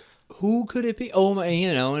 Right. Who could it be? Oh my,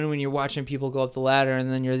 and when you're watching people go up the ladder,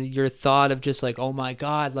 and then your thought of just like, oh my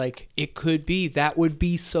God, like it could be, that would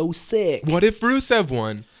be so sick. What if Rusev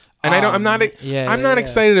won? And I'm not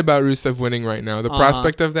excited about Rusev winning right now. The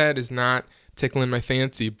prospect of that is not tickling my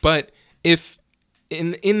fancy. But if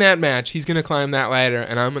in that match he's gonna climb that ladder,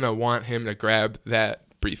 and I'm gonna want him to grab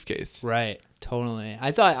that briefcase. Right. Totally.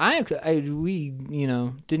 I thought we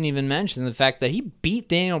didn't even mention the fact that he beat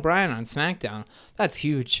Daniel Bryan on SmackDown. That's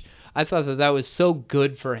huge. I thought that was so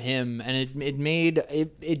good for him, and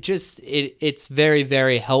it's very,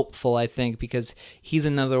 very helpful, I think, because he's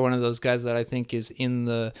another one of those guys that I think is in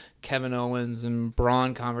the Kevin Owens and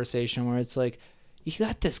Braun conversation where it's like, you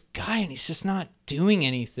got this guy and he's just not doing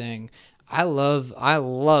anything. I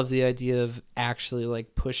love the idea of actually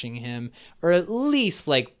like pushing him, or at least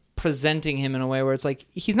like presenting him in a way where it's like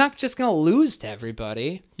he's not just gonna lose to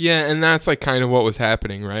everybody. Yeah, and that's like kind of what was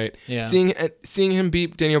happening, right? Yeah. Seeing him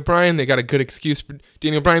beat Daniel Bryan, they got a good excuse for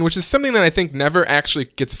Daniel Bryan, which is something that I think never actually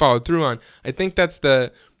gets followed through on. I think that's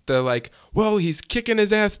the like, well, he's kicking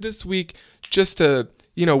his ass this week just to,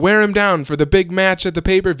 you know, wear him down for the big match at the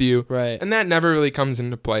pay-per-view. Right. And that never really comes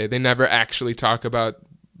into play. They never actually talk about,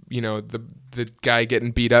 you know, the guy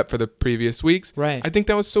getting beat up for the previous weeks. Right. I think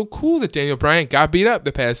that was so cool that Daniel Bryan got beat up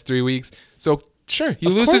the past 3 weeks. So sure, he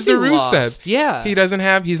loses to Rusev. Lost. Yeah.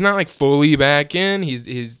 He's not like fully back in.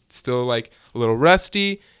 He's still like a little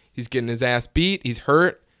rusty. He's getting his ass beat. He's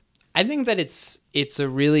hurt. I think that it's a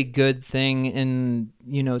really good thing, and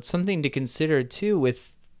you know, it's something to consider too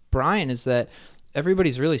with Bryan, is that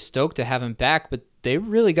everybody's really stoked to have him back, but they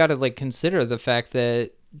really got to like consider the fact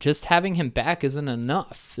that just having him back isn't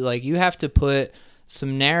enough. Like, you have to put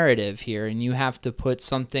some narrative here, and you have to put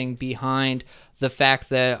something behind the fact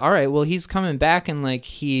that, all right, well, he's coming back, and like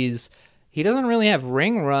he doesn't really have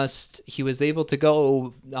ring rust. He was able to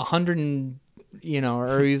go 100 and, you know,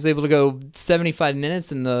 or he was able to go 75 minutes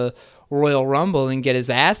in the Royal Rumble and get his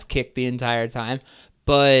ass kicked the entire time.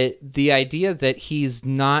 But the idea that he's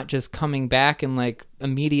not just coming back and like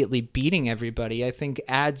immediately beating everybody, I think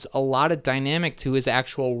adds a lot of dynamic to his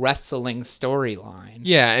actual wrestling storyline.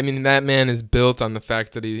 Yeah, I mean, that man is built on the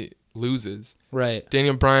fact that he loses. Right.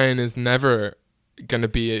 Daniel Bryan is never going to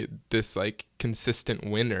be this like consistent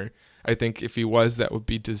winner. I think if he was, that would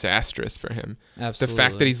be disastrous for him. Absolutely. The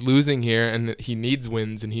fact that he's losing here and that he needs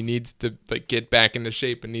wins and he needs to like get back into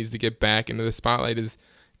shape and needs to get back into the spotlight is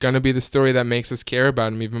going to be the story that makes us care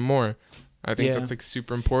about him even more. I think that's like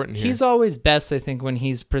super important here. He's always best, I think, when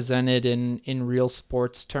he's presented in real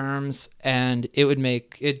sports terms, and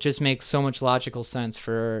it just makes so much logical sense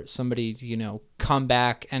for somebody to, you know, come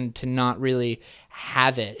back and to not really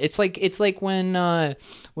have it. It's like when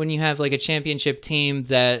you have like a championship team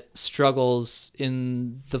that struggles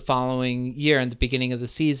in the following year in the beginning of the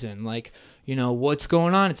season, like, you know, what's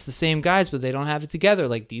going on? It's the same guys, but they don't have it together.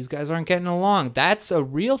 Like, these guys aren't getting along. That's a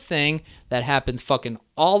real thing that happens fucking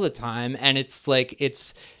all the time. And it's like, you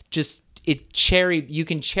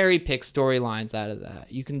can cherry pick storylines out of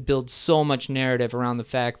that. You can build so much narrative around the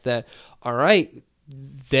fact that, all right,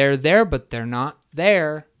 they're there, but they're not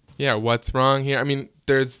there. Yeah, what's wrong here? I mean,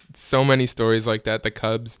 there's so many stories like that. The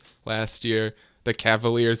Cubs last year, the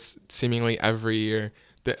Cavaliers seemingly every year.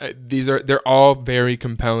 They're all very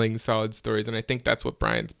compelling, solid stories, and I think that's what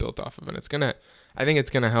Bryan's built off of, and I think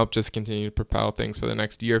it's gonna help just continue to propel things for the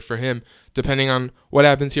next year for him, depending on what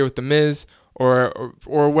happens here with the Miz or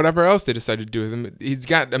whatever else they decide to do with him. He's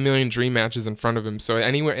got a million dream matches in front of him, so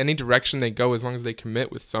any direction they go, as long as they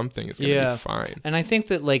commit with something, it's gonna be fine. And I think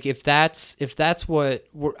that like if that's what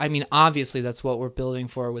obviously that's what we're building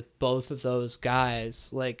for with both of those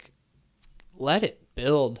guys. Like, let it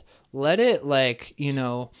build. Let it, like, you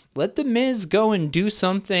know, let the Miz go and do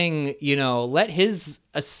something, you know, let his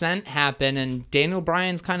ascent happen and Daniel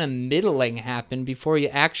Bryan's kind of middling happen before you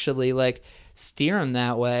actually, like, steer him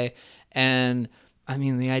that way. And, I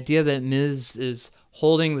mean, the idea that Miz is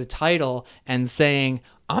holding the title and saying,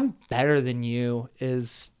 I'm better than you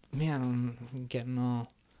is, man, I'm getting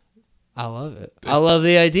all, I love it. I love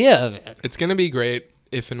the idea of it. It's going to be great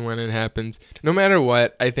if and when it happens. No matter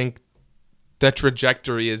what, I think the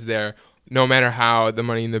trajectory is there, no matter how the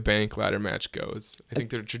Money in the Bank ladder match goes. I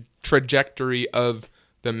think the trajectory of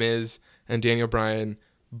The Miz and Daniel Bryan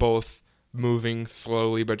both moving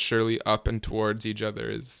slowly but surely up and towards each other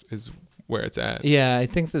is where it's at. Yeah, I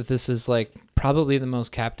think that this is like probably the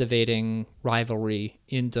most captivating rivalry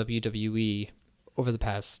in WWE over the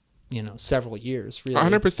past, you know, several years, really.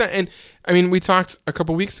 100%. And, I mean, we talked a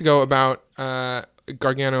couple weeks ago about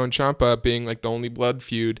Gargano and Ciampa being like the only blood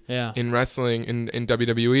feud in wrestling in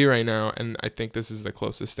WWE right now, and I think this is the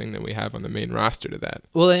closest thing that we have on the main roster to that.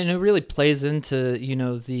 Well, and it really plays into, you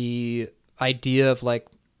know, the idea of like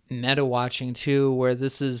meta watching too, where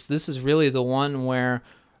this is really the one where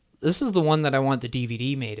this is the one that I want the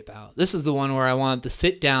DVD made about. This is the one where I want the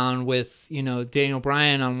sit down with, you know, Daniel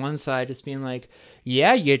Bryan on one side just being like,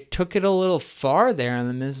 yeah, you took it a little far there, and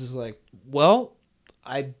the Miz is like, well,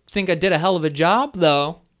 I think I did a hell of a job,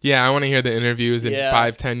 though. Yeah, I want to hear the interviews in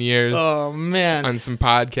 5-10 years. Oh, man. On some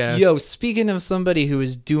podcasts. Yo, speaking of somebody who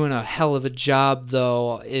is doing a hell of a job,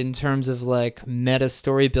 though, in terms of, like, meta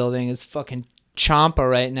story building, is fucking Ciampa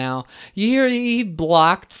right now. You hear he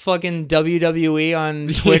blocked fucking WWE on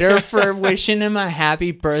Twitter for wishing him a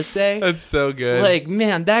happy birthday? That's so good. Like,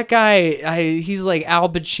 man, that guy, he's like Al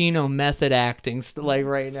Pacino method acting, like,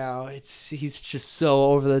 right now. He's just so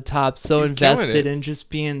over the top, so He's invested in just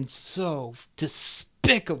being so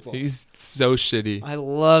despicable. He's so shitty. I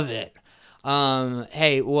love it.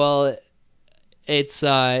 Hey, well, it's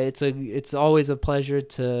always a pleasure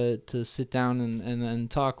to sit down and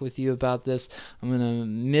talk with you about this. I'm gonna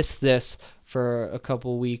miss this for a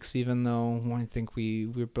couple weeks, even though I think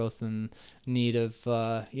we're both in need of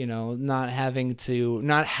not having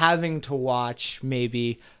to watch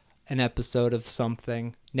maybe an episode of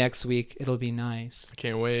something next week. It'll be nice. I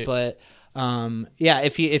can't wait. But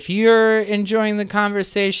if you're enjoying the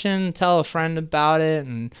conversation, tell a friend about it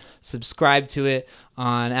and subscribe to it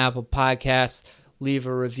on Apple Podcasts. Leave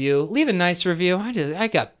a review. Leave a nice review. I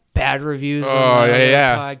got bad reviews on my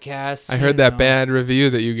podcasts. I heard that bad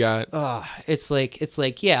review that you got. Oh, it's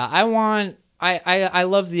like yeah, I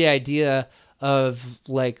love the idea of,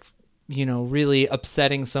 like, really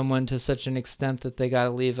upsetting someone to such an extent that they got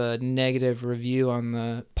to leave a negative review on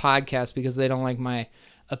the podcast because they don't like my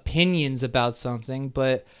opinions about something.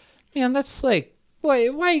 But man, that's like, why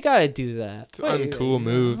you gotta do that? It's an uncool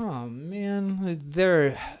move. Oh man,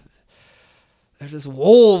 they're just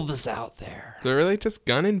wolves out there. They're really just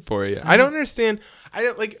gunning for you. I don't understand. I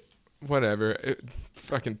don't like whatever.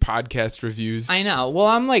 Fucking podcast reviews. I know. Well,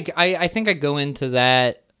 I'm like, I think I go into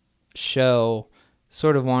that show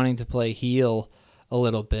sort of wanting to play heel a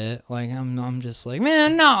little bit. Like, I'm just like,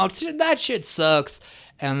 man, no, that shit sucks.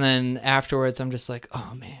 And then afterwards, I'm just like,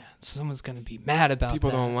 oh man, someone's gonna be mad about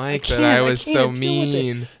People that. don't like that I was so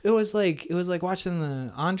mean. It was like watching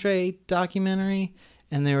the Andre documentary,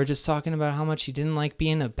 and they were just talking about how much he didn't like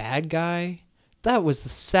being a bad guy. That was the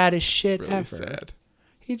saddest shit really ever. Sad.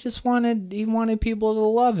 He just wanted people to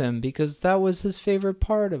love him because that was his favorite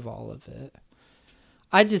part of all of it.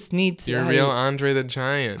 I just need to. You're real Andre the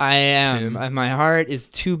Giant. I am. Tim. My heart is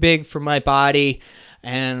too big for my body,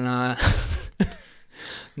 and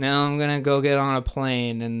now I'm gonna go get on a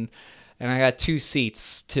plane, and I got 2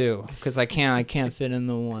 seats too because I can't fit in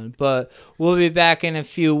the one. But we'll be back in a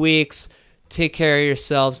few weeks. Take care of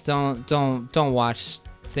yourselves. Don't watch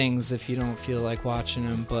things if you don't feel like watching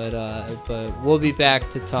them. But we'll be back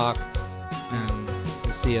to talk, and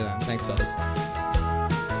we'll see you then. Thanks, buddies.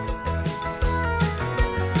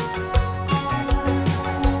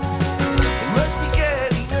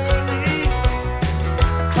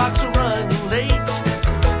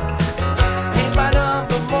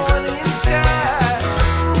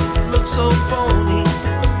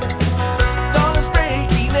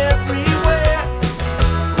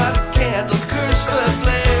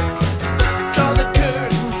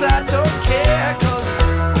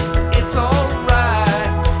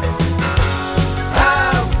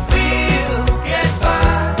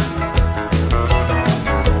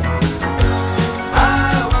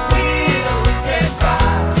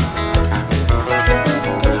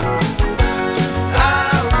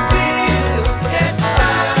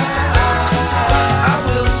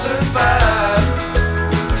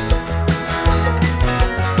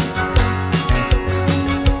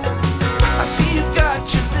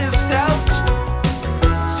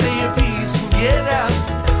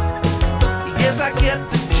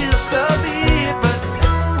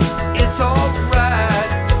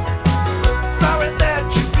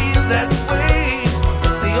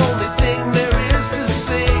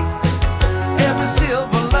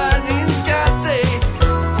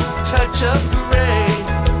 Touch of